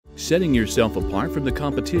Setting yourself apart from the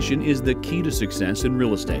competition is the key to success in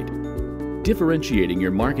real estate. Differentiating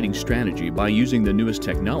your marketing strategy by using the newest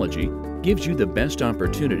technology gives you the best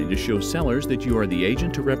opportunity to show sellers that you are the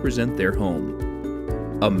agent to represent their home.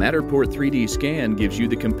 A Matterport 3D scan gives you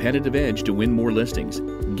the competitive edge to win more listings,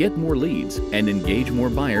 get more leads, and engage more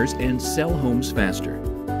buyers and sell homes faster.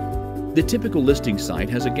 The typical listing site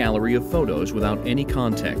has a gallery of photos without any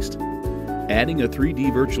context. Adding a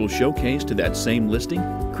 3D virtual showcase to that same listing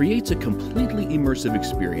creates a completely immersive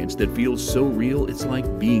experience that feels so real it's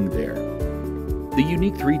like being there. The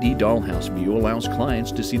unique 3D dollhouse view allows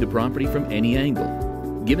clients to see the property from any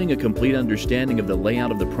angle, giving a complete understanding of the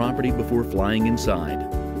layout of the property before flying inside.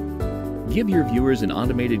 Give your viewers an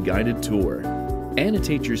automated guided tour.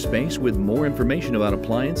 Annotate your space with more information about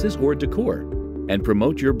appliances or decor, and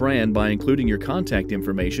promote your brand by including your contact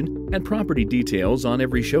information and property details on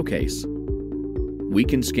every showcase. We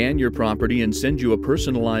can scan your property and send you a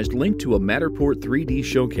personalized link to a Matterport 3D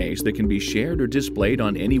showcase that can be shared or displayed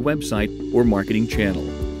on any website or marketing channel.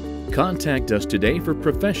 Contact us today for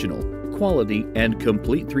professional, quality, and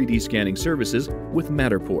complete 3D scanning services with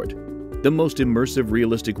Matterport, the most immersive,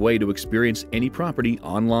 realistic way to experience any property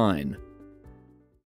online.